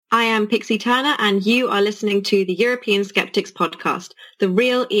I am Pixie Turner, and you are listening to the European Skeptics podcast, the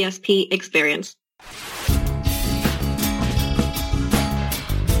real ESP experience.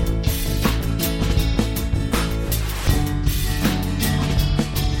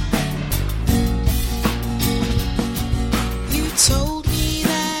 You told me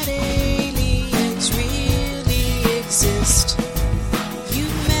that aliens really exist. You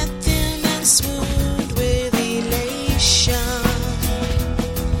met them and swooned with elation.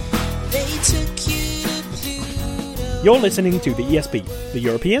 You're listening to the ESP, the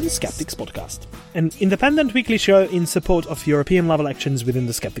European Skeptics Podcast, an independent weekly show in support of European-level actions within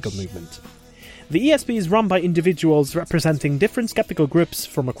the skeptical movement. The ESP is run by individuals representing different skeptical groups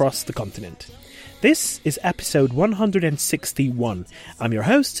from across the continent. This is episode 161. I'm your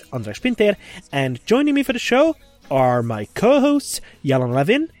host, András Pinter, and joining me for the show are my co-hosts, Jalan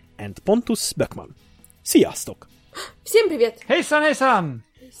Levin and Pontus Böckman. Sziasztok! Всем привет! Hejsan, hejsan!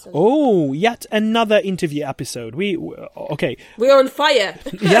 Oh, yet another interview episode. We're on fire.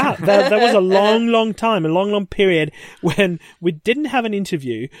 Yeah, there was a long time, period when we didn't have an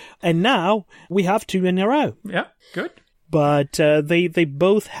interview, and now we have two in a row. Yeah, good. But they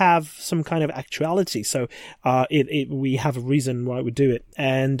both have some kind of actuality, so we have a reason why we do it.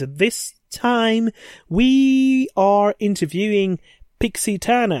 And this time we are interviewing Pixie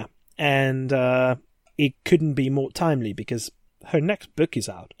Turner, and it couldn't be more timely because her next book is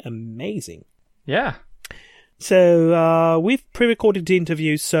out. Amazing. Yeah. So we've pre-recorded the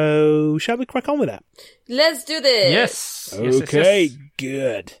interview, so shall we crack on with that? Let's do this. Yes. Okay, yes.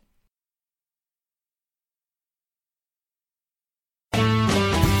 Good.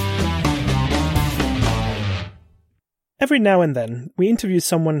 Every now and then, we interview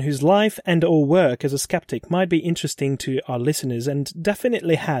someone whose life and or work as a skeptic might be interesting to our listeners and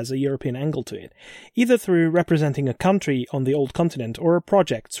definitely has a European angle to it, either through representing a country on the old continent or a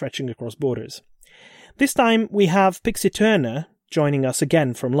project stretching across borders. This time, we have Pixie Turner joining us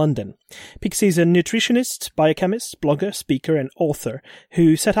again from London. Pixie is a nutritionist, biochemist, blogger, speaker and author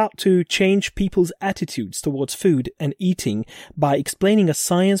who set out to change people's attitudes towards food and eating by explaining a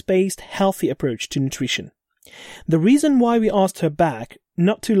science-based, healthy approach to nutrition. The reason why we asked her back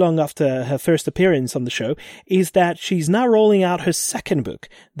not too long after her first appearance on the show is that she's now rolling out her second book,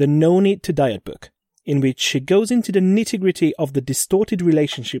 the No Need to Diet book, in which she goes into the nitty-gritty of the distorted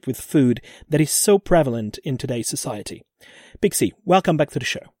relationship with food that is so prevalent in today's society. Pixie, welcome back to the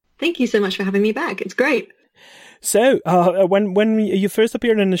show. Thank you so much for having me back. It's great. So, when you first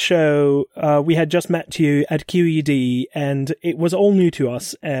appeared on the show, we had just met you at QED, and it was all new to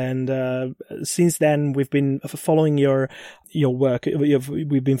us. And since then, we've been following your work.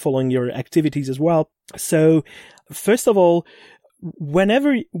 We've been following your activities as well. So, first of all,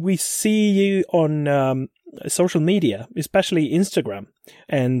 whenever we see you on social media, especially Instagram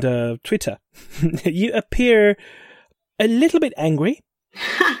and Twitter, you appear a little bit angry.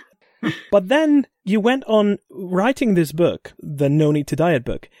 But then you went on writing this book, the No Need to Diet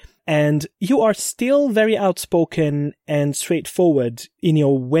book, and you are still very outspoken and straightforward in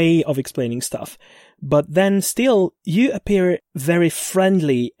your way of explaining stuff. But then still you appear very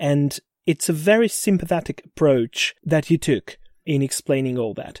friendly, and it's a very sympathetic approach that you took in explaining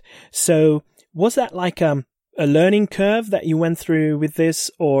all that. So was that like a learning curve that you went through with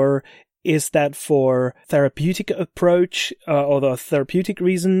this, or is that for therapeutic approach or the therapeutic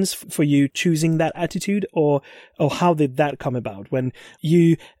reasons for you choosing that attitude, or how did that come about? When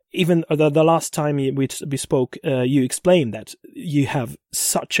you, even the last time we spoke, you explained that you have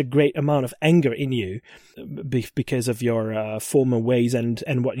such a great amount of anger in you because of your former ways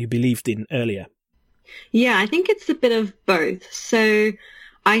and what you believed in earlier. Yeah, I think it's a bit of both. So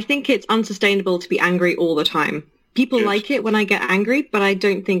I think it's unsustainable to be angry all the time. People like it when I get angry, but I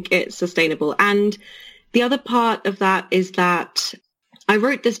don't think it's sustainable. And the other part of that is that I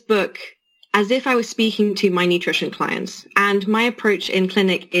wrote this book as if I was speaking to my nutrition clients. And my approach in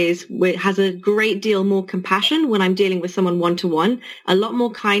clinic has a great deal more compassion when I'm dealing with someone one-to-one, a lot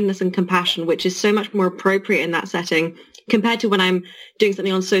more kindness and compassion, which is so much more appropriate in that setting compared to when I'm doing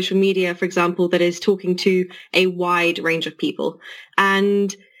something on social media, for example, that is talking to a wide range of people.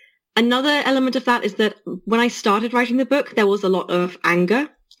 And another element of that is that when I started writing the book, there was a lot of anger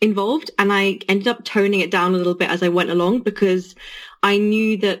involved, and I ended up toning it down a little bit as I went along because I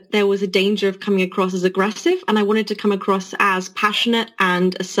knew that there was a danger of coming across as aggressive, and I wanted to come across as passionate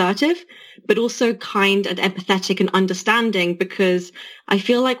and assertive, but also kind and empathetic and understanding, because I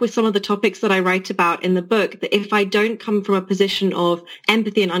feel like with some of the topics that I write about in the book, that if I don't come from a position of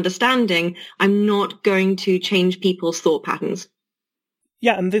empathy and understanding, I'm not going to change people's thought patterns.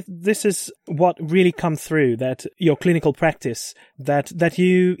 Yeah, and this is what really comes through, that your clinical practice that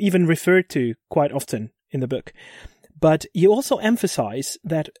you even refer to quite often in the book. But you also emphasize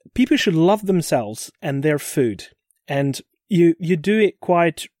that people should love themselves and their food. And you do it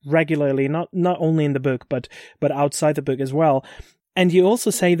quite regularly, not only in the book, but outside the book as well. And you also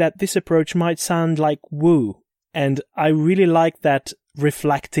say that this approach might sound like woo. And I really like that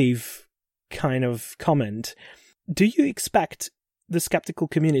reflective kind of comment. Do you expect the skeptical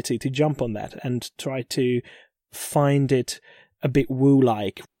community to jump on that and try to find it a bit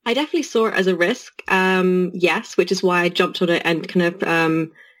woo-like? I definitely saw it as a risk, yes, which is why I jumped on it and kind of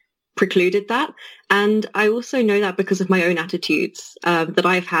precluded that. And I also know that because of my own attitudes that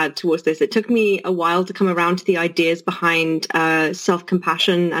I've had towards this. It took me a while to come around to the ideas behind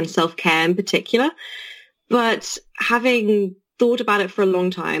self-compassion and self-care in particular. But having thought about it for a long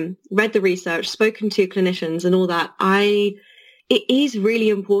time, read the research, spoken to clinicians and all that, it is really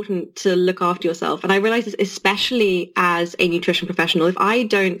important to look after yourself. And I realize this especially as a nutrition professional. If I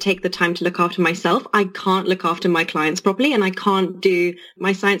don't take the time to look after myself, I can't look after my clients properly, and I can't do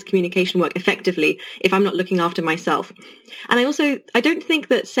my science communication work effectively if I'm not looking after myself. And I don't think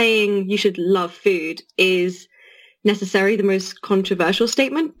that saying you should love food is necessarily the most controversial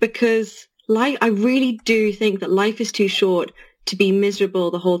statement, because I really do think that life is too short to be miserable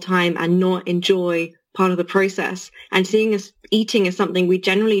the whole time and not enjoy part of the process. And seeing us eating as something we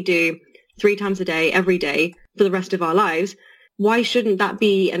generally do 3 times a day, every day for the rest of our lives, why shouldn't that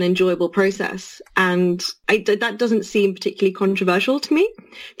be an enjoyable process? And that doesn't seem particularly controversial to me.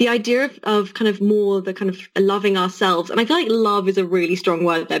 The idea of kind of more the kind of loving ourselves, and I feel like love is a really strong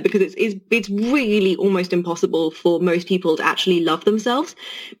word there, because it's really almost impossible for most people to actually love themselves,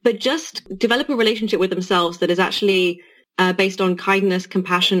 but just develop a relationship with themselves that is actually based on kindness,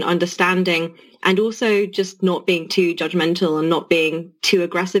 compassion, understanding, and also just not being too judgmental and not being too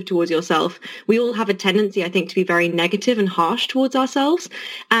aggressive towards yourself. We all have a tendency, I think, to be very negative and harsh towards ourselves.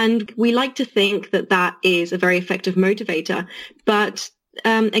 And we like to think that is a very effective motivator. But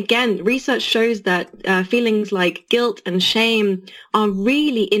again, research shows that feelings like guilt and shame are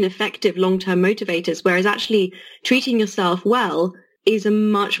really ineffective long-term motivators, whereas actually treating yourself well is a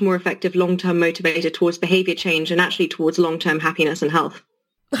much more effective long-term motivator towards behavior change and actually towards long-term happiness and health.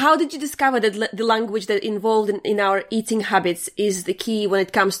 How did you discover that the language that involved in our eating habits is the key when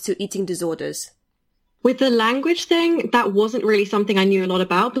it comes to eating disorders? With the language thing, that wasn't really something I knew a lot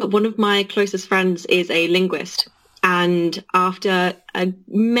about, but one of my closest friends is a linguist. And after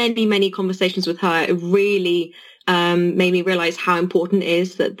many, many conversations with her, it really made me realize how important it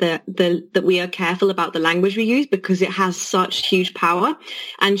is that we are careful about the language we use, because it has such huge power.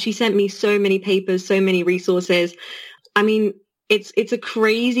 And she sent me so many papers, so many resources. I mean, it's a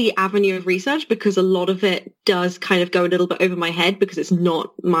crazy avenue of research, because a lot of it does kind of go a little bit over my head because it's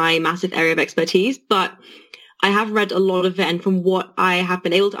not my massive area of expertise. But I have read a lot of it, and from what I have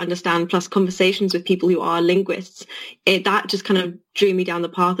been able to understand, plus conversations with people who are linguists, that just kind of drew me down the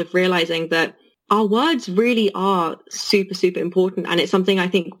path of realizing that our words really are super, super important. And it's something I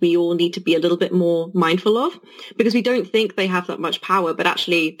think we all need to be a little bit more mindful of, because we don't think they have that much power, but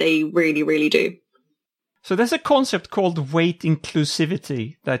actually they really, really do. So there's a concept called weight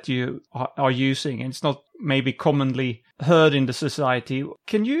inclusivity that you are using, and it's not maybe commonly heard in the society.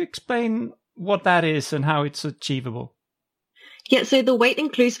 Can you explain what that is and how it's achievable? Yeah, so the weight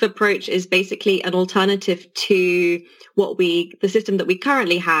inclusive approach is basically an alternative to the system that we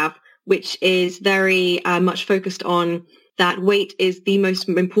currently have, which is very much focused on that weight is the most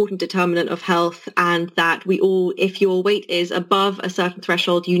important determinant of health, and that if your weight is above a certain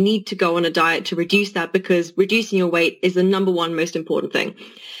threshold, you need to go on a diet to reduce that, because reducing your weight is the number one most important thing.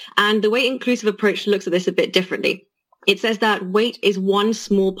 And the weight inclusive approach looks at this a bit differently. It says that weight is one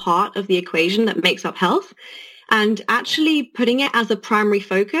small part of the equation that makes up health, and actually putting it as a primary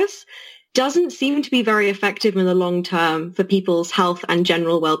focus doesn't seem to be very effective in the long term for people's health and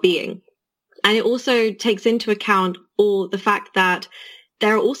general well-being. And it also takes into account the fact that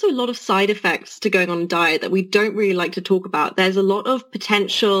there are also a lot of side effects to going on a diet that we don't really like to talk about. There's a lot of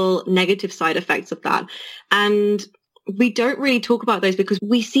potential negative side effects of that. And we don't really talk about those because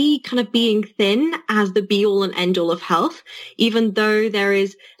we see kind of being thin as the be-all and end-all of health, even though there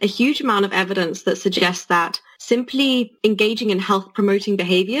is a huge amount of evidence that suggests that simply engaging in health-promoting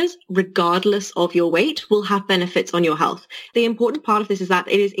behaviors, regardless of your weight, will have benefits on your health. The important part of this is that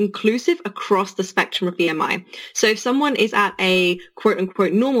it is inclusive across the spectrum of BMI. So if someone is at a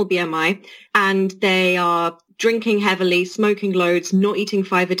quote-unquote normal BMI and they are drinking heavily, smoking loads, not eating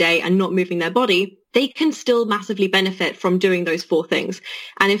 5 a day, and not moving their body, they can still massively benefit from doing those 4 things.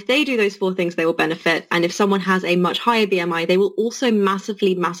 And if they do those 4 things, they will benefit. And if someone has a much higher BMI, they will also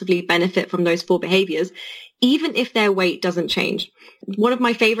massively, massively benefit from those 4 behaviors, even if their weight doesn't change. One of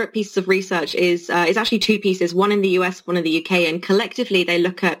my favorite pieces of research is actually 2 pieces, one in the US, one in the UK, and collectively they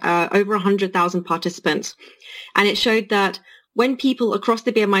look at over 100,000 participants. And it showed that when people across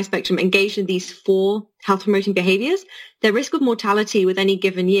the BMI spectrum engaged in these 4 health-promoting behaviors, their risk of mortality with any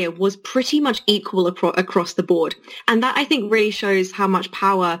given year was pretty much equal across the board. And that, I think, really shows how much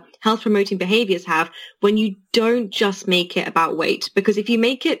power health-promoting behaviors have when you don't just make it about weight. Because if you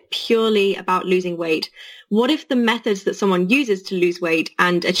make it purely about losing weight, what if the methods that someone uses to lose weight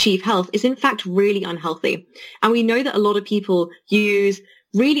and achieve health is in fact really unhealthy? And we know that a lot of people use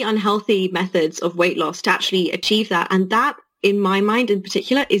really unhealthy methods of weight loss to actually achieve that. And that, in my mind in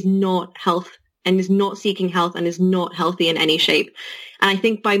particular, is not health and is not seeking health and is not healthy in any shape. And I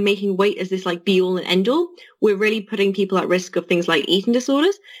think by making weight as this like be all and end all, we're really putting people at risk of things like eating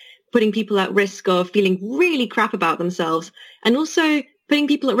disorders, putting people at risk of feeling really crap about themselves, and also putting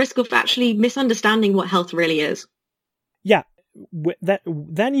people at risk of actually misunderstanding what health really is. Yeah.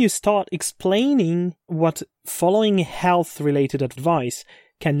 Then you start explaining what following health-related advice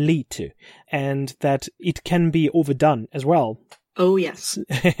can lead to, and that it can be overdone as well. Oh, yes.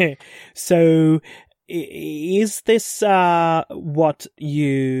 So is this what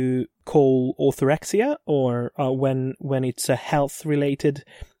you call orthorexia, or when it's a health-related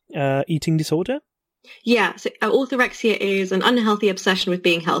eating disorder? Yeah, so orthorexia is an unhealthy obsession with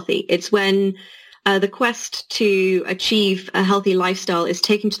being healthy. It's when the quest to achieve a healthy lifestyle is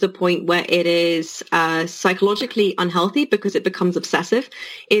taken to the point where it is psychologically unhealthy because it becomes obsessive.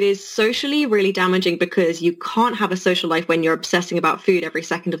 It is socially really damaging because you can't have a social life when you're obsessing about food every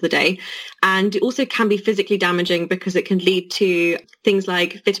second of the day. And it also can be physically damaging because it can lead to things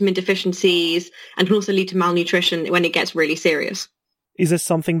like vitamin deficiencies and can also lead to malnutrition when it gets really serious. Is this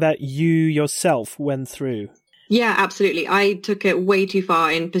something that you yourself went through? Yeah, absolutely. I took it way too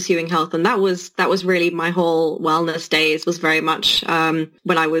far in pursuing health. And that was really my whole wellness days, was very much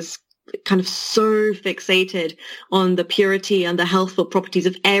when I was kind of so fixated on the purity and the healthful properties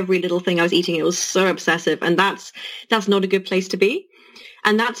of every little thing I was eating. It was so obsessive. And that's not a good place to be.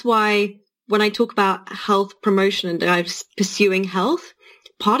 And that's why when I talk about health promotion and I'm pursuing health,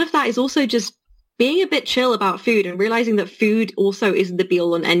 part of that is also just being a bit chill about food and realizing that food also isn't the be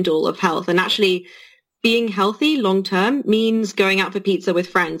all and end all of health. And actually, being healthy long term means going out for pizza with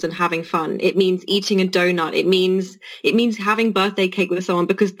friends and having fun. It means eating a donut. It means having birthday cake with someone,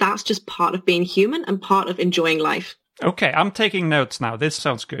 because that's just part of being human and part of enjoying life. Okay, I'm taking notes now. This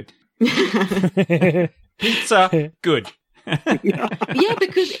sounds good. Pizza, good. Yeah,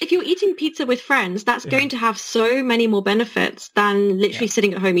 because if you're eating pizza with friends, that's going to have so many more benefits than literally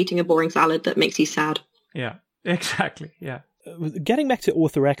sitting at home eating a boring salad that makes you sad. Yeah, exactly. Yeah. Getting back to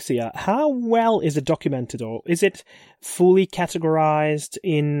orthorexia, how well is it documented, or is it fully categorized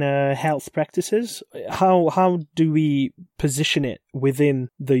in health practices? How do we position it within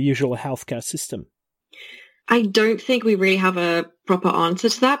the usual healthcare system? I don't think we really have a proper answer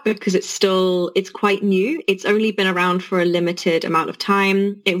to that because it's quite new. It's only been around for a limited amount of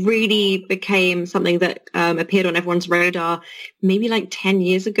time. It really became something that appeared on everyone's radar maybe like 10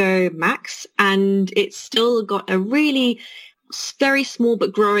 years ago max. And it's still got a really very small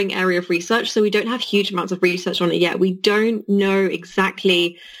but growing area of research. So we don't have huge amounts of research on it yet. We don't know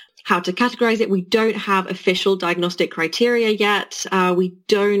exactly how to categorize it. We don't have official diagnostic criteria yet. We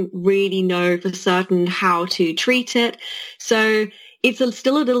don't really know for certain how to treat it. So it's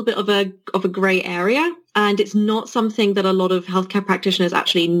still a little bit of a gray area, and it's not something that a lot of healthcare practitioners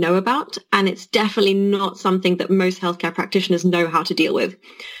actually know about. And it's definitely not something that most healthcare practitioners know how to deal with.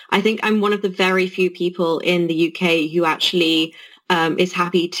 I think I'm one of the very few people in the UK who actually is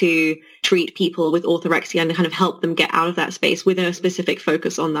happy to treat people with orthorexia and kind of help them get out of that space with a specific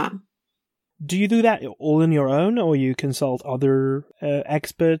focus on that. Do you do that all on your own, or you consult other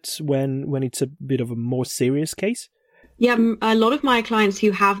experts when it's a bit of a more serious case? Yeah, a lot of my clients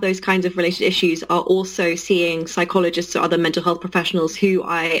who have those kinds of related issues are also seeing psychologists or other mental health professionals who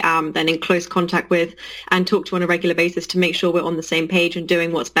I am then in close contact with and talk to on a regular basis to make sure we're on the same page and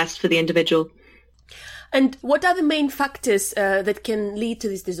doing what's best for the individual. And what are the main factors that can lead to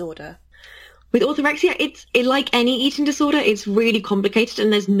this disorder? With orthorexia, it's like any eating disorder. It's really complicated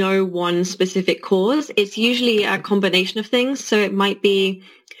and there's no one specific cause. It's usually a combination of things. So it might be,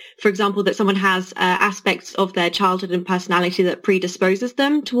 for example, that someone has aspects of their childhood and personality that predisposes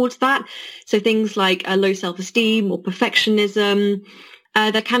them towards that. So things like low self-esteem or perfectionism,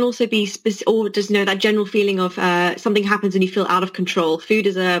 There can also be or just that general feeling of something happens and you feel out of control. Food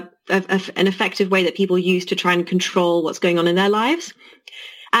is an effective way that people use to try and control what's going on in their lives.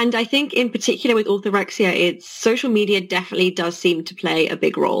 And I think in particular with orthorexia, social media definitely does seem to play a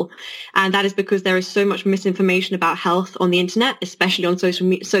big role. And that is because there is so much misinformation about health on the internet, especially on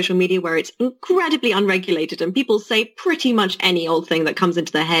social media, where it's incredibly unregulated and people say pretty much any old thing that comes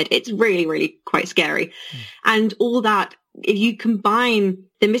into their head. It's really, really quite scary. And all that, if you combine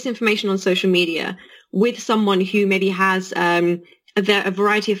the misinformation on social media with someone who maybe has a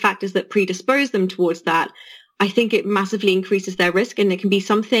variety of factors that predispose them towards that, I think it massively increases their risk, and it can be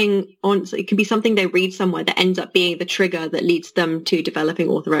something they read somewhere that ends up being the trigger that leads them to developing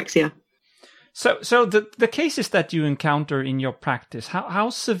orthorexia. So the cases that you encounter in your practice,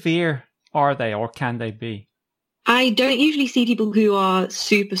 how severe are they, or can they be? I don't usually see people who are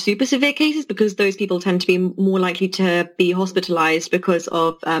super, super severe cases, because those people tend to be more likely to be hospitalized because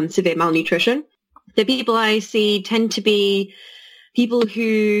of severe malnutrition. The people I see tend to be people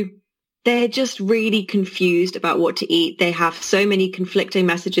who they're just really confused about what to eat. They have so many conflicting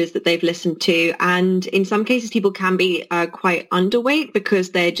messages that they've listened to. And in some cases, people can be quite underweight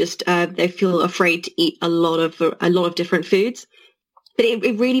because they're just, they feel afraid to eat a lot of different foods. But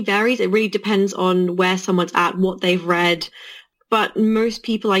it really varies. It really depends on where someone's at, what they've read. But most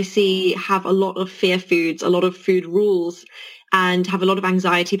people I see have a lot of fear foods, a lot of food rules, and have a lot of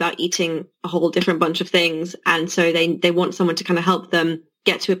anxiety about eating a whole different bunch of things. And so they want someone to kind of help them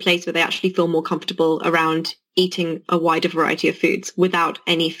get to a place where they actually feel more comfortable around eating a wider variety of foods without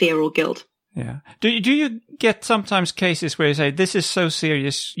any fear or guilt. Yeah. Do you get sometimes cases where you say, this is so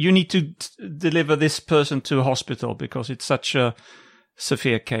serious, you need to deliver this person to a hospital because it's such a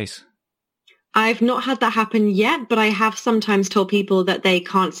severe case? I've not had that happen yet, but I have sometimes told people that they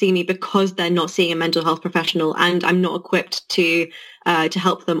can't see me because they're not seeing a mental health professional, and I'm not equipped to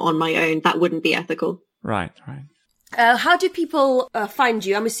help them on my own. That wouldn't be ethical. Right, right. How do people find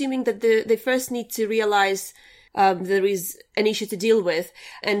you? I'm assuming that they first need to realize there is an issue to deal with.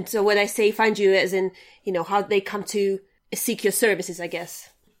 And so when I say find you, as in, how they come to seek your services, I guess.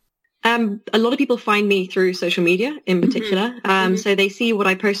 A lot of people find me through social media in particular. So they see what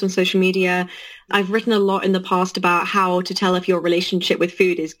I post on social media. I've written a lot in the past about how to tell if your relationship with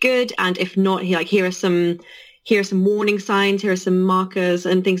food is good. And if not, here are some warning signs, here are some markers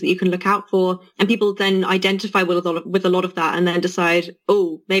and things that you can look out for. And people then identify with a lot of that and then decide,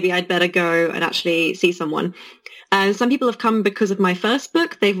 oh, maybe I'd better go and actually see someone. Some people have come because of my first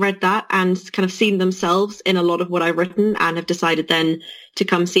book. They've read that and kind of seen themselves in a lot of what I've written and have decided then to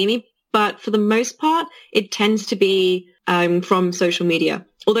come see me. But for the most part, it tends to be from social media.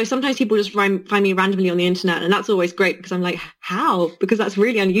 Although sometimes people just find me randomly on the internet, and that's always great because I'm like, how? Because that's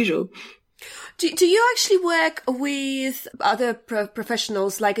really unusual. Do you actually work with other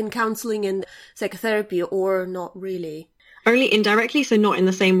professionals, like in counseling and psychotherapy, or not really? Only indirectly, so not in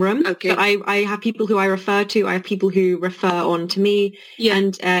the same room. Okay. But I have people who I refer to. I have people who refer on to me. Yeah.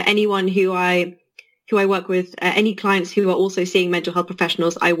 And anyone who I work with, any clients who are also seeing mental health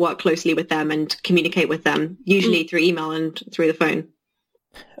professionals, I work closely with them and communicate with them, usually through email and through the phone.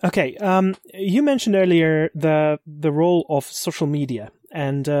 Okay. You mentioned earlier the role of social media.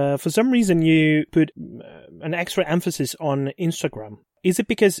 And for some reason, you put an extra emphasis on Instagram. Is it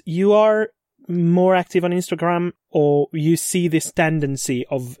because you are more active on Instagram, or you see this tendency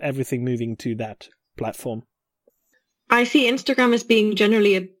of everything moving to that platform? I see Instagram as being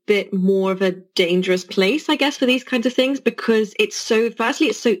generally a bit more of a dangerous place, I guess, for these kinds of things, because it's so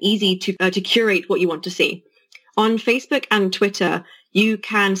easy to curate what you want to see. On Facebook and Twitter, you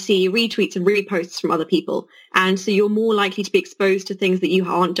can see retweets and reposts from other people. And so you're more likely to be exposed to things that you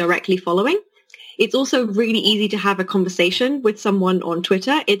aren't directly following. It's also really easy to have a conversation with someone on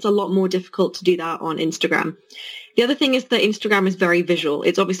Twitter. It's a lot more difficult to do that on Instagram. The other thing is that Instagram is very visual.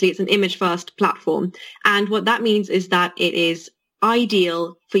 It's an image first platform. And what that means is that it is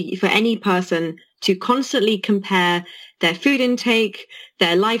ideal for any person to constantly compare their food intake,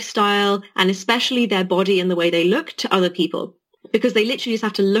 their lifestyle, and especially their body and the way they look to other people. Because they literally just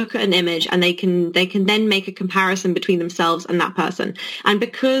have to look at an image and they can then make a comparison between themselves and that person. And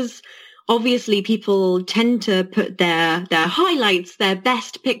because obviously people tend to put their highlights, their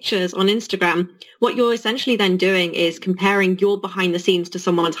best pictures on Instagram, what you're essentially then doing is comparing your behind the scenes to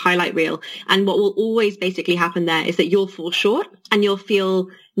someone's highlight reel. And what will always basically happen there is that you'll fall short and you'll feel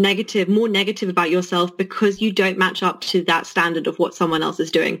more negative about yourself because you don't match up to that standard of what someone else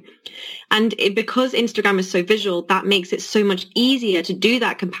is doing. And because Instagram is so visual, that makes it so much easier to do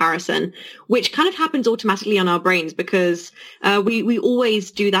that comparison, which kind of happens automatically on our brains because we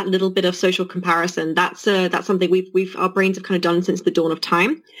always do that little bit of social comparison. That's something our brains have kind of done since the dawn of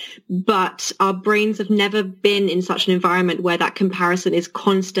time. But our brains have never been in such an environment where that comparison is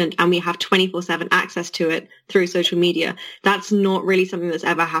constant and we have 24/7 access to it through social media. That's not really something that's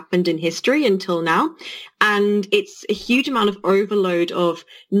ever happened in history until now. And it's a huge amount of overload of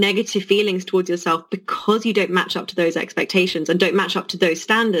negative feelings towards yourself because you don't match up to those expectations and don't match up to those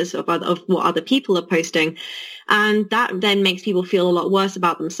standards of what other people are posting. And that then makes people feel a lot worse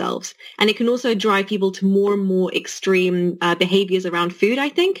about themselves. And it can also drive people to more and more extreme behaviors around food, I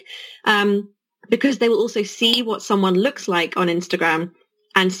think, because they will also see what someone looks like on Instagram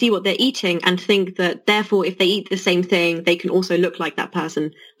and see what they're eating and think that therefore if they eat the same thing, they can also look like that person.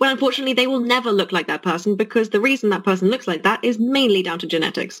 Well, unfortunately, they will never look like that person because the reason that person looks like that is mainly down to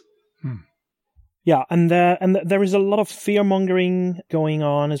genetics. Yeah, and there is a lot of fear-mongering going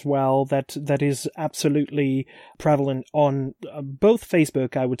on as well that is absolutely prevalent on both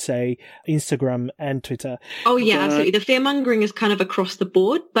Facebook, I would say, Instagram and Twitter. Oh, yeah, absolutely. The fear-mongering is kind of across the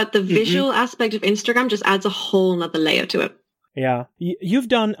board, but the visual aspect of Instagram just adds a whole nother layer to it. Yeah, you've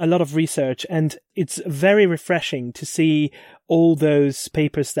done a lot of research and it's very refreshing to see all those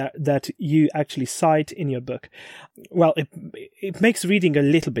papers that you actually cite in your book. Well, it makes reading a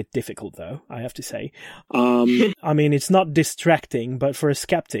little bit difficult though, I have to say. I mean, it's not distracting, but for a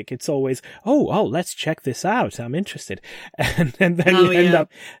skeptic, it's always, oh, let's check this out. I'm interested. And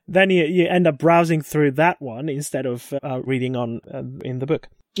then you end up browsing through that one instead of reading on in the book.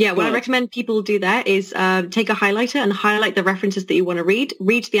 Yeah, what I recommend people do there is take a highlighter and highlight the references that you want to read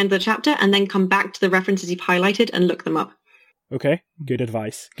to the end of the chapter, and then come back to the references you've highlighted and look them up. Okay, good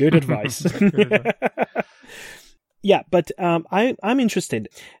advice. Yeah, but I'm interested.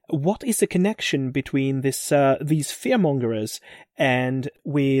 What is the connection between these fearmongers and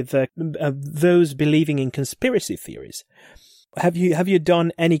with those believing in conspiracy theories? Have you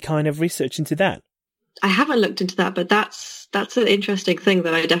done any kind of research into that? I haven't looked into that, but that's an interesting thing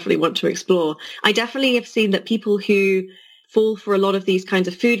that I definitely want to explore. I definitely have seen that people who fall for a lot of these kinds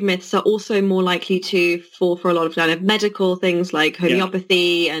of food myths are also more likely to fall for a lot of kind of medical things like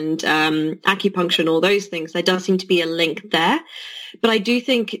homeopathy and acupuncture and all those things. There does seem to be a link there. But I do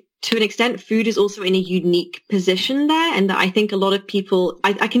think to an extent food is also in a unique position there, and that I think a lot of people,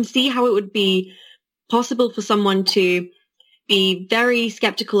 I can see how it would be possible for someone to be very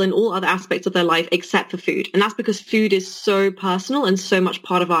skeptical in all other aspects of their life except for food. And that's because food is so personal and so much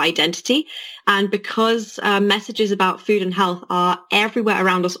part of our identity. And because messages about food and health are everywhere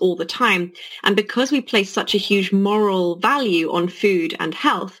around us all the time, and because we place such a huge moral value on food and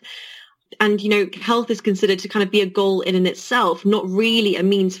health, and, health is considered to kind of be a goal in itself, not really a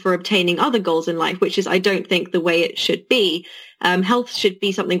means for obtaining other goals in life, which is, I don't think, the way it should be. Health should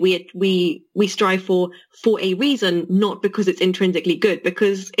be something we strive for a reason, not because it's intrinsically good,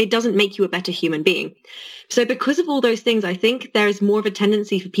 because it doesn't make you a better human being. So because of all those things, I think there is more of a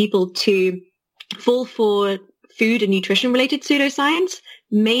tendency for people to fall for food and nutrition related pseudoscience.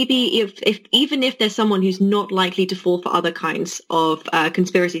 Maybe even if there's someone who's not likely to fall for other kinds of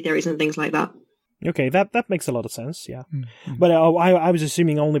conspiracy theories and things like that. Okay, that makes a lot of sense, yeah. Mm-hmm. But I was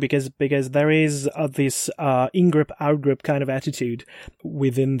assuming only because there is this in-group, out-group kind of attitude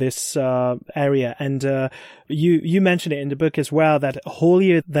within this area. And you mentioned it in the book as well, that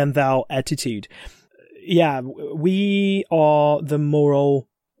holier-than-thou attitude. Yeah, we are the moral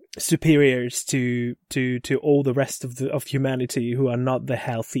superiors to all the rest of humanity who are not the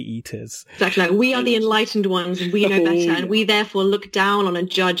healthy eaters. Exactly. Like, we are the enlightened ones and we know better, and we therefore look down on and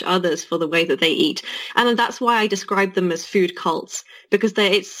judge others for the way that they eat. And that's why I describe them as food cults, because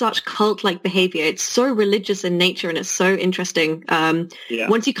it's such cult-like behavior. It's so religious in nature and it's so interesting.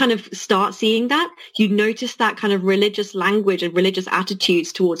 Once you kind of start seeing that, you notice that kind of religious language and religious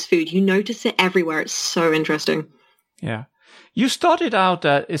attitudes towards food. You notice it everywhere. It's so interesting. Yeah. You started out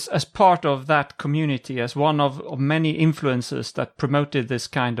as part of that community, as one of many influencers that promoted this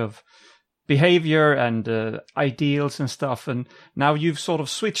kind of behavior and ideals and stuff. And now you've sort of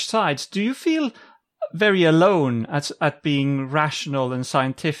switched sides. Do you feel very alone at being rational and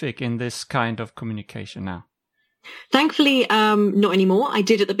scientific in this kind of communication now? Thankfully, not anymore. I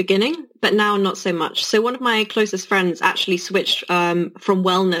did at the beginning, but now not so much. So one of my closest friends actually switched from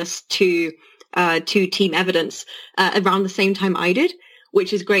wellness to team evidence around the same time I did,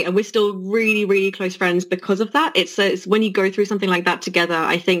 which is great. And we're still really, really close friends because of that. It's when you go through something like that together,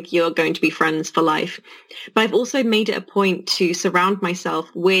 I think you're going to be friends for life. But I've also made it a point to surround myself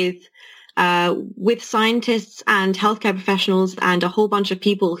with scientists and healthcare professionals and a whole bunch of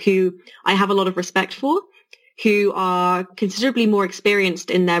people who I have a lot of respect for, who are considerably more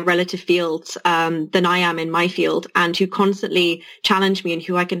experienced in their relative fields than I am in my field, and who constantly challenge me and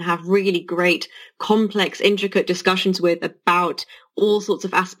who I can have really great, complex, intricate discussions with about all sorts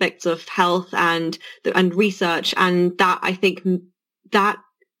of aspects of health and research. And that, I think, that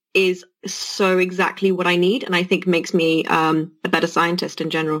is so exactly what I need, and I think makes me a better scientist in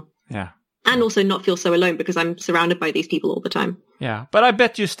general. Yeah. And also not feel so alone because I'm surrounded by these people all the time. Yeah, but I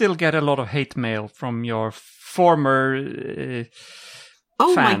bet you still get a lot of hate mail from your former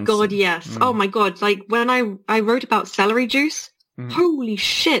oh fans. My God, yes. Oh my God. Like when I wrote about celery juice, holy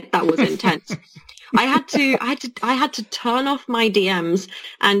shit, that was intense. I had to turn off my DMs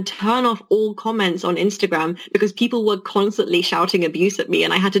and turn off all comments on Instagram because people were constantly shouting abuse at me,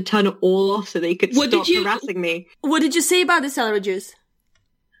 and I had to turn it all off so they could stop harassing me. What did you say about the celery juice?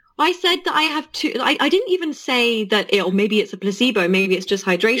 I said that I have to, I didn't even say that, or maybe it's a placebo, maybe it's just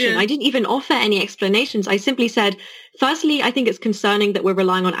hydration. Yeah. I didn't even offer any explanations. I simply said, firstly, I think it's concerning that we're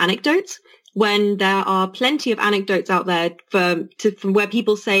relying on anecdotes when there are plenty of anecdotes out there from where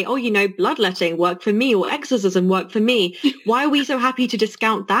people say, oh, bloodletting worked for me or exorcism worked for me. Why are we so happy to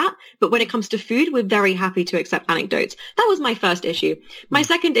discount that? But when it comes to food, we're very happy to accept anecdotes. That was my first issue. My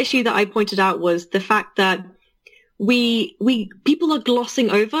second issue that I pointed out was the fact that people are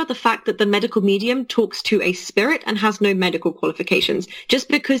glossing over the fact that the medical medium talks to a spirit and has no medical qualifications. Just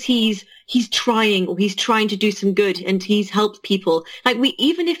because he's trying to do some good and he's helped people. Like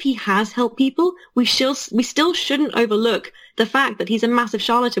even if he has helped people, we still shouldn't overlook the fact that he's a massive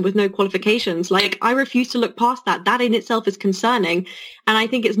charlatan with no qualifications. Like I refuse to look past that. That in itself is concerning. And I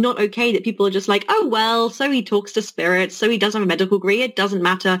think it's not okay that people are just like, oh, well, so he talks to spirits, so he doesn't have a medical degree. It doesn't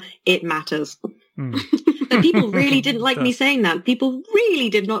matter. It matters. But people really didn't like me saying that. People really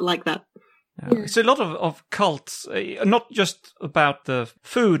did not like that. Yeah. It's a lot of cults, not just about the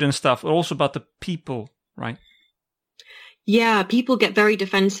food and stuff, but also about the people, right? Yeah, people get very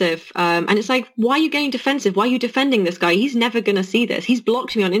defensive. And it's like, why are you getting defensive? Why are you defending this guy? He's never going to see this. He's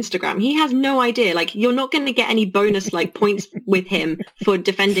blocked me on Instagram. He has no idea. Like, you're not going to get any bonus like points with him for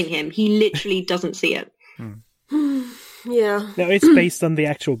defending him. He literally doesn't see it. Yeah. No, it's based on the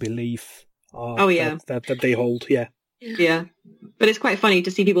actual belief. That they hold. Yeah. But it's quite funny to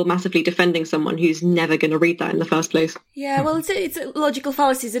see people massively defending someone who's never going to read that in the first place. Yeah, well, it's a logical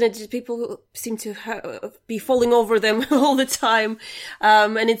fallacy, isn't it? People seem to be falling over them all the time,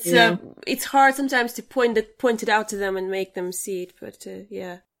 and it's hard sometimes to point it out to them and make them see it. But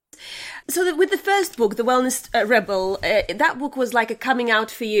yeah. So with the first book, The Wellness Rebel, that book was like a coming out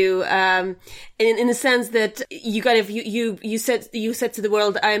for you, in the sense that you kind of you said to the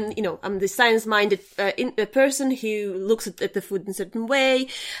world, I'm the science-minded person who looks at the food in a certain way,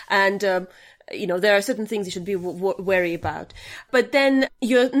 and there are certain things you should be wary about. But then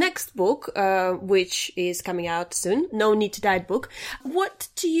your next book, which is coming out soon, No Need to Diet book, what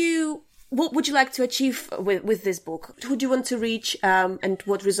would you like to achieve with this book? Who do you want to reach, and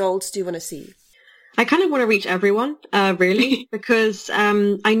what results do you want to see? I kind of want to reach everyone, really, because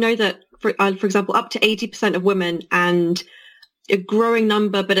I know that, for example, up to 80% of women and a growing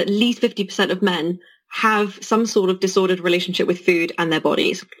number, but at least 50% of men have some sort of disordered relationship with food and their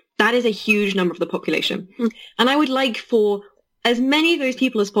bodies. That is a huge number of the population. And I would like for as many of those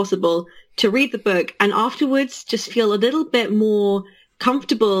people as possible to read the book and afterwards just feel a little bit more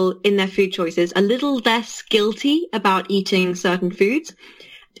comfortable in their food choices, a little less guilty about eating certain foods,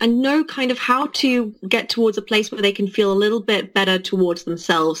 and know kind of how to get towards a place where they can feel a little bit better towards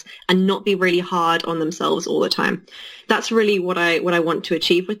themselves and not be really hard on themselves all the time. That's really what I want to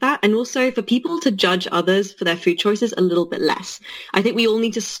achieve with that. And also for people to judge others for their food choices a little bit less. I think we all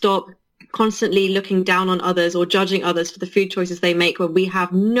need to stop constantly looking down on others or judging others for the food choices they make when we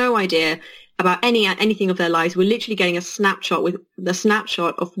have no idea about anything of their lives. We're literally getting a snapshot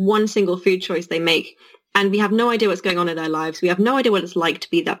of one single food choice they make. And we have no idea what's going on in their lives. We have no idea what it's like to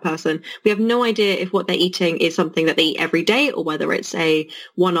be that person. We have no idea if what they're eating is something that they eat every day or whether it's a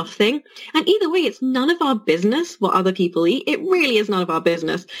one-off thing. And either way, it's none of our business what other people eat. It really is none of our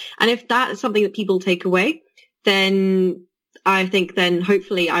business. And if that is something that people take away, then I think then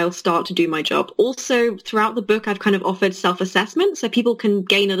hopefully I'll start to do my job. Also, throughout the book, I've kind of offered self-assessment so people can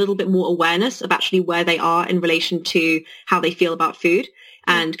gain a little bit more awareness of actually where they are in relation to how they feel about food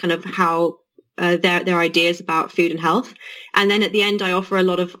and kind of how their ideas about food and health. And then at the end, I offer a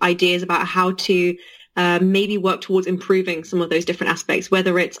lot of ideas about how to maybe work towards improving some of those different aspects,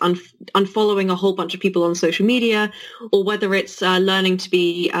 whether it's unfollowing a whole bunch of people on social media, or whether it's learning to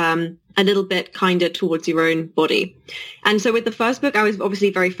be a little bit kinder towards your own body. And so with the first book, I was obviously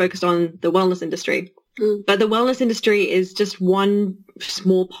very focused on the wellness industry. But the wellness industry is just one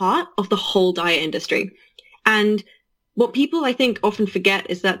small part of the whole diet industry. And what people, I think, often forget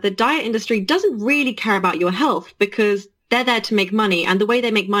is that the diet industry doesn't really care about your health, because they're there to make money. And the way they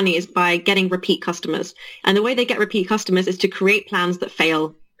make money is by getting repeat customers. And the way they get repeat customers is to create plans that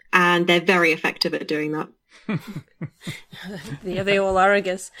fail. And they're very effective at doing that. Yeah, they all are, I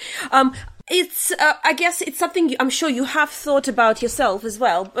guess. It's, I guess it's something I'm sure you have thought about yourself as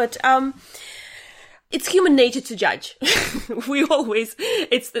well, but, it's human nature to judge. We do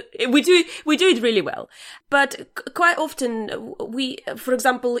it really well. But quite often for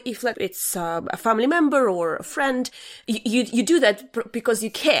example, if like it's a family member or a friend, you do that because you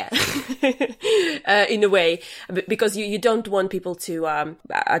care, in a way, because you don't want people to,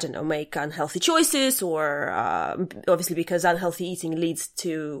 I don't know, make unhealthy choices, or, obviously because unhealthy eating leads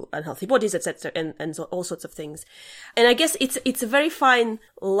to unhealthy bodies, etc., and so, all sorts of things. And I guess it's a very fine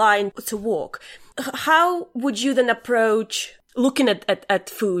line to walk. How would you then approach looking at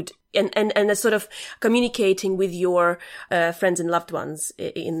food and sort of communicating with your friends and loved ones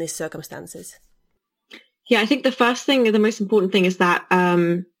in these circumstances? Yeah, I think the first thing, the most important thing is that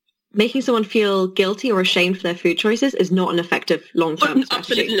making someone feel guilty or ashamed for their food choices is not an effective long-term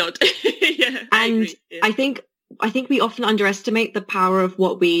strategy. Absolutely not. Yeah, and I agree. I think we often underestimate the power of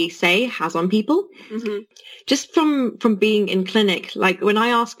what we say has on people. Mm-hmm. Just from being in clinic, like when I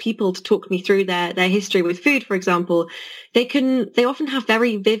ask people to talk me through their history with food, for example, they often have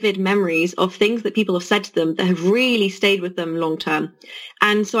very vivid memories of things that people have said to them that have really stayed with them long term.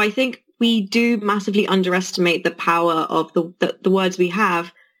 And so I think we do massively underestimate the power of the words we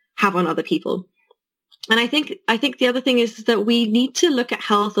have on other people. And I think the other thing is that we need to look at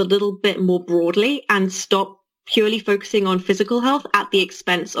health a little bit more broadly and stop purely focusing on physical health at the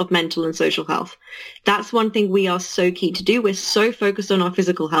expense of mental and social health. That's one thing we are so keen to do. We're so focused on our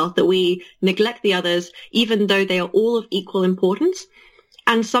physical health that we neglect the others, even though they are all of equal importance.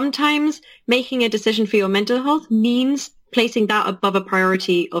 And sometimes making a decision for your mental health means placing that above a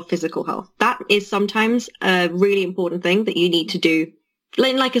priority of physical health. That is sometimes a really important thing that you need to do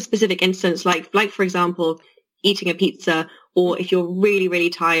in like a specific instance, like for example, eating a pizza, or if you're really, really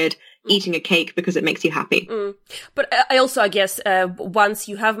tired, eating a cake because it makes you happy. But I also, I guess, once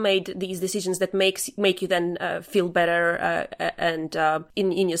you have made these decisions that make you then feel better and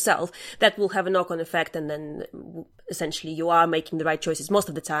in yourself, that will have a knock-on effect, and then essentially you are making the right choices most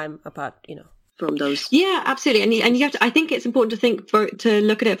of the time, apart, from those. Yeah, absolutely. And you have to, I think it's important to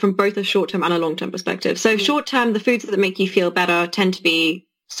look at it from both a short-term and a long-term perspective. So short-term, the foods that make you feel better tend to be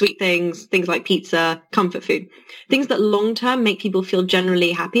sweet things like pizza, comfort food. Things that long-term make people feel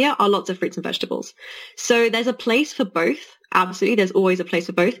generally happier are lots of fruits and vegetables. So there's a place for both. Absolutely. There's always a place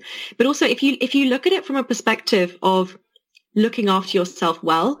for both. But also if you look at it from a perspective of looking after yourself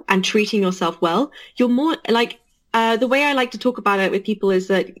well and treating yourself well, you're more like, the way I like to talk about it with people is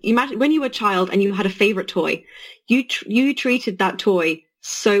that imagine when you were a child and you had a favorite toy, you treated that toy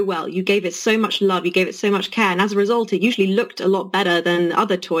so well. You gave it so much love. You gave it so much care. And as a result, it usually looked a lot better than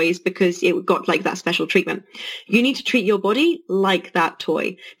other toys because it got like that special treatment. You need to treat your body like that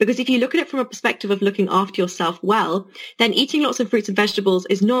toy. Because if you look at it from a perspective of looking after yourself well, then eating lots of fruits and vegetables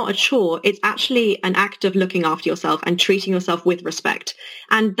is not a chore. It's actually an act of looking after yourself and treating yourself with respect.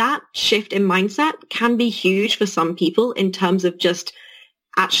 And that shift in mindset can be huge for some people in terms of just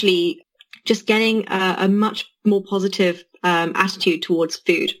getting a much more positive attitude towards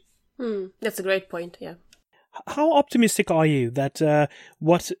food. That's a great point. Yeah. How optimistic are you that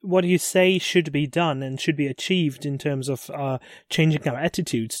what you say should be done and should be achieved in terms of changing our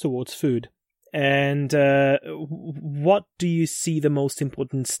attitudes towards food? And what do you see the most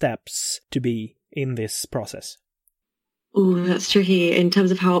important steps to be in this process? Oh, that's tricky in terms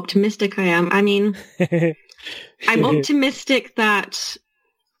of how optimistic I am. I mean, I'm optimistic that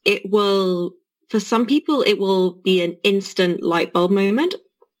for some people, it will be an instant light bulb moment.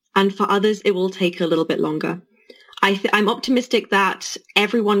 And for others, it will take a little bit longer. I'm optimistic that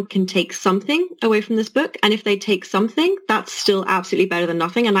everyone can take something away from this book. And if they take something, that's still absolutely better than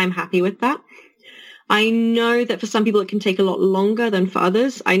nothing. And I'm happy with that. I know that for some people, it can take a lot longer than for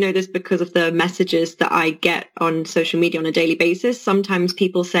others. I know this because of the messages that I get on social media on a daily basis. Sometimes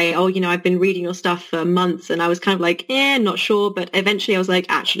people say, oh, I've been reading your stuff for months. And I was kind of like, not sure. But eventually I was like,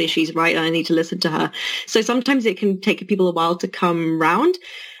 actually, she's right. And I need to listen to her. So sometimes it can take people a while to come round.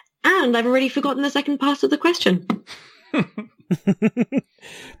 And I've already forgotten the second part of the question.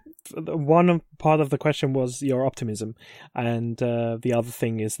 part of the question was your optimism, and the other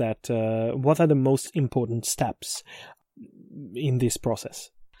thing is that what are the most important steps in this process?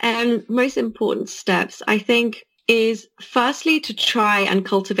 Most important steps, I think, is firstly to try and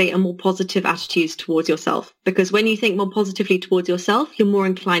cultivate a more positive attitude towards yourself. Because when you think more positively towards yourself, you're more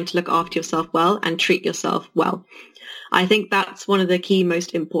inclined to look after yourself well and treat yourself well. I think that's one of the key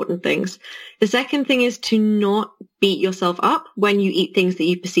most important things. The second thing is to not beat yourself up when you eat things that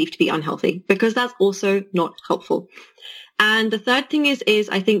you perceive to be unhealthy, because that's also not helpful. And the third thing is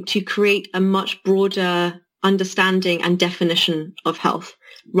I think to create a much broader understanding and definition of health,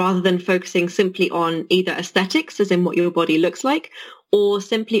 rather than focusing simply on either aesthetics, as in what your body looks like, or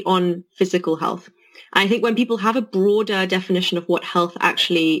simply on physical health. And I think when people have a broader definition of what health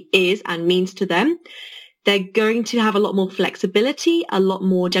actually is and means to them, they're going to have a lot more flexibility, a lot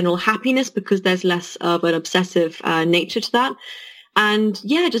more general happiness, because there's less of an obsessive nature to that. And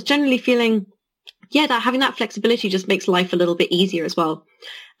yeah, just generally feeling, that having that flexibility just makes life a little bit easier as well.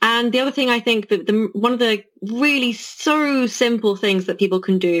 And the other thing I think that one of the really so simple things that people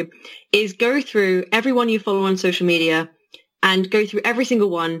can do is go through everyone you follow on social media and go through every single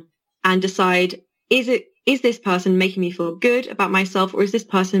one and decide, is this person making me feel good about myself, or is this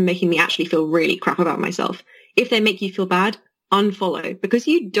person making me actually feel really crap about myself? If they make you feel bad, unfollow, because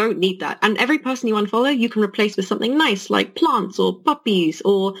you don't need that. And every person you unfollow, you can replace with something nice like plants or puppies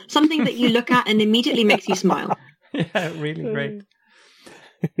or something that you look at and immediately makes you smile. Yeah, really great.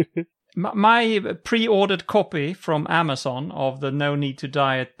 My pre-ordered copy from Amazon of the No Need to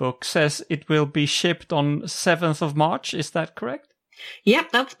Diet book says it will be shipped on 7th of March. Is that correct?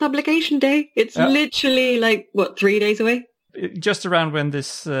 Yep, that's publication day. It's literally 3 days away? Just around when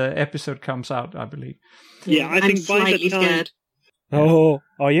this episode comes out, I believe. Yeah, I think I'm slightly scared. Oh,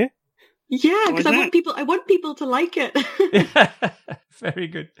 are you? Yeah, because I want people to like it. Very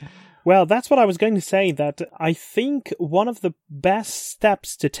good. Well, that's what I was going to say, that I think one of the best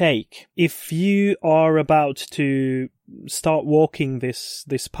steps to take if you are about to start walking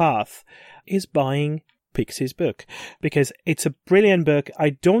this path is buying Pixie's book, because it's a brilliant book.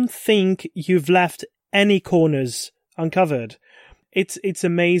 I don't think you've left any corners uncovered. It's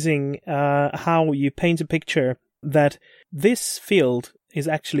amazing how you paint a picture that this field is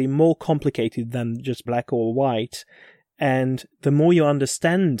actually more complicated than just black or white, and the more you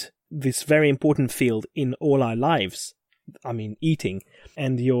understand this very important field in all our lives, I mean eating,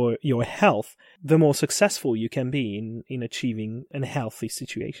 and your health, the more successful you can be in achieving a healthy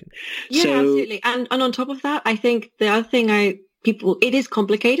situation. Yeah, absolutely. And on top of that, I think the other thing it is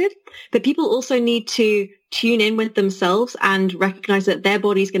complicated, but people also need to tune in with themselves and recognize that their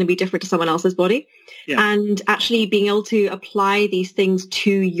body is going to be different to someone else's body. Yeah. And actually being able to apply these things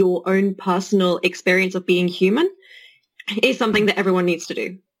to your own personal experience of being human is something that everyone needs to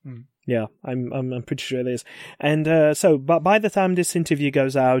do. Yeah, I'm pretty sure it is. And but by the time this interview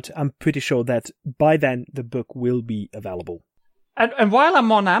goes out, I'm pretty sure that by then the book will be available. And while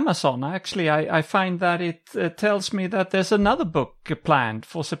I'm on Amazon, actually, I find that it tells me that there's another book planned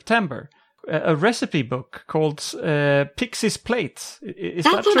for September, a recipe book called Pixie's Plates. Is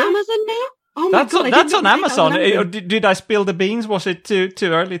That's that true? On Amazon now? Oh my God, that's on Amazon. Did I spill the beans? Was it too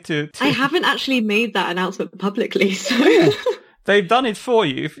early to... I haven't actually made that announcement publicly, so... They've done it for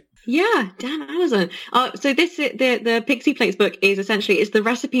you. Yeah, damn Amazon. So the Pixie Plates book is essentially the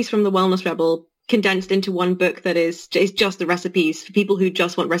recipes from the Wellness Rebel condensed into one book that is just the recipes for people who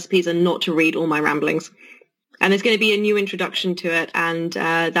just want recipes and not to read all my ramblings. And there's going to be a new introduction to it, and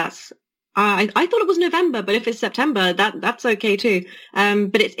that's I thought it was November, but if it's September, that's okay too.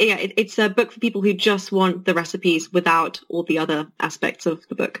 But it's a book for people who just want the recipes without all the other aspects of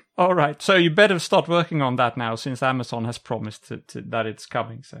the book. All right, so you better start working on that now, since Amazon has promised that it's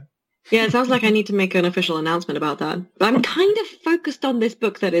coming. So yeah, it sounds like I need to make an official announcement about that. But I'm kind of focused on this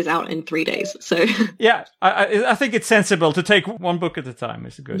book that is out in 3 days. So yeah, I think it's sensible to take one book at a time.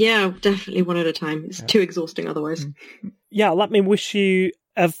 It's good. Yeah, definitely one at a time. It's too exhausting otherwise. Yeah, let me wish you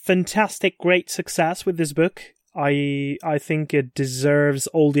a fantastic, great success with this book. I think it deserves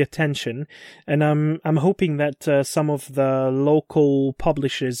all the attention, and I'm hoping that some of the local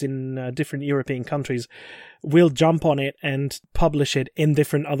publishers in different European countries will jump on it and publish it in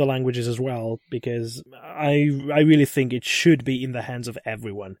different other languages as well, because I really think it should be in the hands of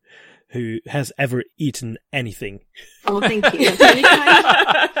everyone who has ever eaten anything. Oh, thank you. That's really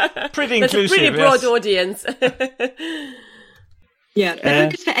kind. Pretty inclusive. That's a pretty broad audience. Yeah, the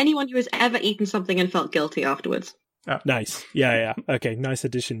book is for anyone who has ever eaten something and felt guilty afterwards. Oh. Nice. Yeah. Okay, nice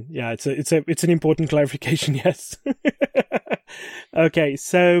addition. Yeah, it's an important clarification, yes. Okay,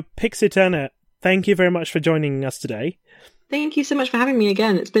 so Pixie Turner, thank you very much for joining us today. Thank you so much for having me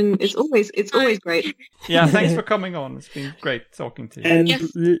again. It's always great. Yeah, thanks for coming on. It's been great talking to you. And Yes.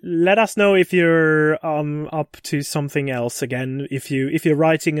 let us know if you're up to something else again. If you're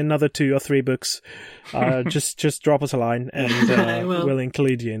writing another 2 or 3 books, just drop us a line, and I will. we'll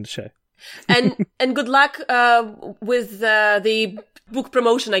include you in the show. And good luck with the book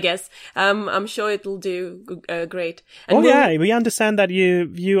promotion, I guess. I'm sure it'll do great. And We understand that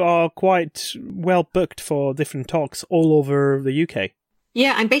you are quite well booked for different talks all over the UK.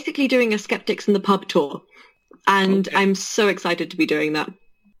 Yeah, I'm basically doing a Skeptics in the Pub tour, and I'm so excited to be doing that.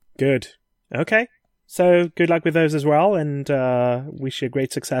 Good. Okay. So good luck with those as well, and wish you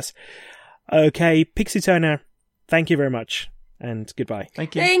great success. Okay, Pixie Turner, thank you very much, and goodbye.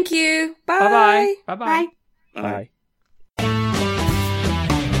 Thank you. Thank you. Bye. Bye-bye. Bye-bye. Bye. Bye.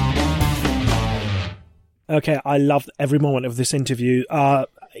 Okay, I loved every moment of this interview.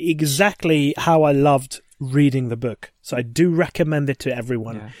 Exactly how I loved reading the book. So I do recommend it to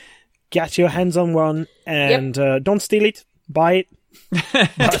everyone. Yeah. Get your hands on one, and don't steal it. Buy it.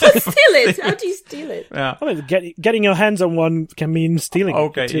 Steal it. How do you steal it? Yeah. I mean, getting your hands on one can mean stealing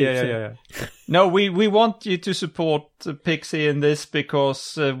Okay, it too. yeah. No, we want you to support Pixie in this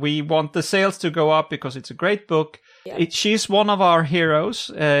because we want the sales to go up because it's a great book. Yeah. She's one of our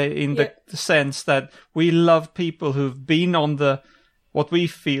heroes in the sense that we love people who've been on the what we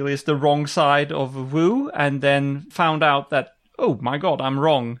feel is the wrong side of woo and then found out that, oh my God, I'm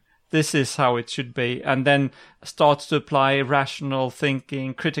wrong. This is how it should be. And then starts to apply rational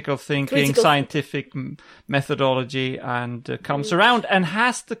thinking, critical thinking, scientific methodology, and comes around and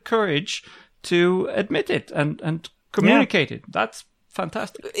has the courage to admit it and communicate it. That's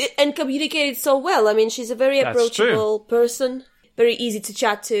fantastic. And communicated so well. I mean, she's a very That's approachable person. Very easy to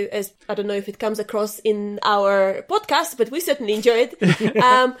chat to, as I don't know if it comes across in our podcast, but we certainly enjoy it.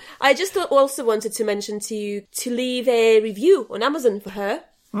 I just also wanted to mention to you to leave a review on Amazon for her.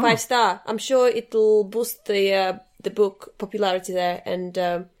 5-star. I'm sure it'll boost the book popularity there and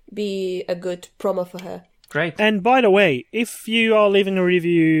be a good promo for her. Great. And by the way, if you are leaving a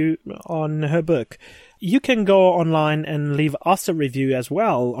review on her book, you can go online and leave us a review as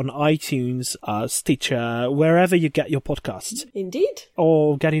well on iTunes, Stitcher, wherever you get your podcasts. Indeed.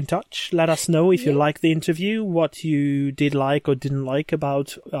 Or get in touch. Let us know if you like the interview, what you did like or didn't like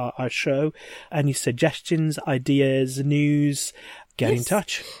about our show, any suggestions, ideas, news. Get in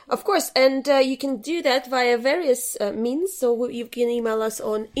touch. Of course, and you can do that via various means. So you can email us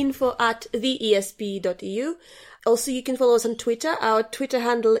on info@theesp.eu. Also, you can follow us on Twitter. Our Twitter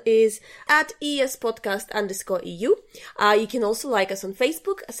handle is @espodcast_EU. You can also like us on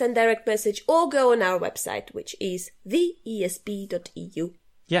Facebook, send direct message, or go on our website, which is theesp.eu.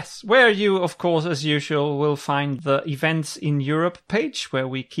 Yes, where you, of course, as usual, will find the Events in Europe page, where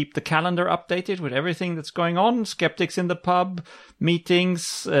we keep the calendar updated with everything that's going on, Skeptics in the Pub,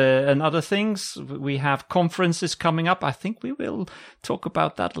 meetings, and other things. We have conferences coming up. I think we will talk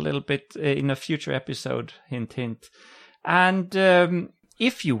about that a little bit in a future episode, hint, hint. And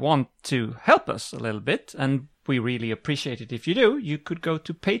if you want to help us a little bit, and we really appreciate it if you do, you could go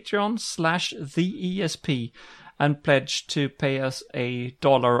to Patreon/TheESP and pledge to pay us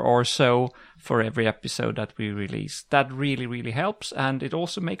 $1 or so for every episode that we release. That really, really helps, and it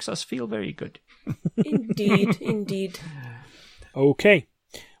also makes us feel very good. Indeed, indeed. Okay.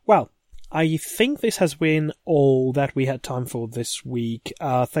 Well, I think this has been all that we had time for this week.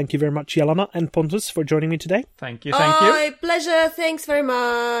 Thank you very much, Jelena and Pontus, for joining me today. Thank you, thank you. Oh, pleasure. Thanks very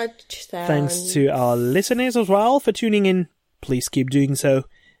much. Thanks to our listeners as well for tuning in. Please keep doing so.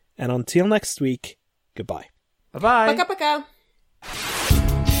 And until next week, goodbye. Bye-bye. Пока-пока.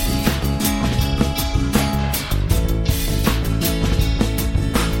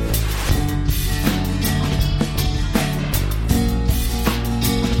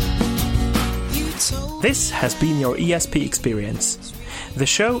 This has been your ESP experience. The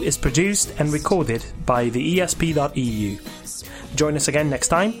show is produced and recorded by TheESP.eu. Join us again next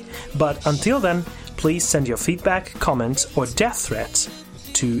time, but until then, please send your feedback, comments, or death threats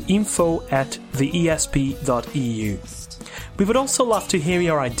to info@theesp.eu. We would also love to hear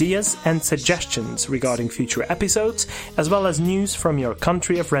your ideas and suggestions regarding future episodes, as well as news from your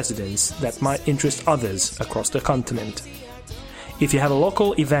country of residence that might interest others across the continent. If you have a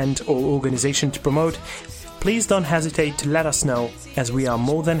local event or organization to promote, please don't hesitate to let us know, as we are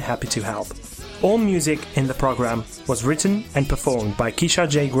more than happy to help. All music in the program was written and performed by Keisha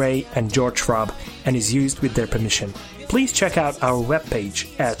J. Gray and George Schwab and is used with their permission. Please check out our webpage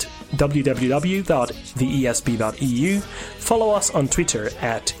at www.theesp.eu, follow us on Twitter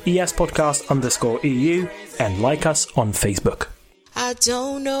at espodcast_EU, and like us on Facebook. I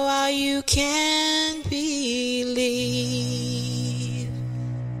don't know how you can believe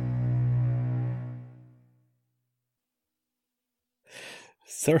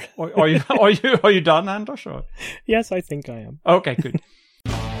Sir. Are you done, Anders? Or? Yes, I think I am. Okay, good.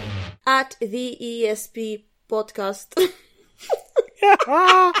 At the ESP podcast.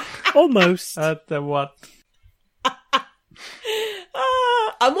 Almost. At the what?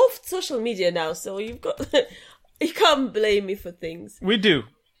 I'm off social media now, so you can't blame me for things. We do.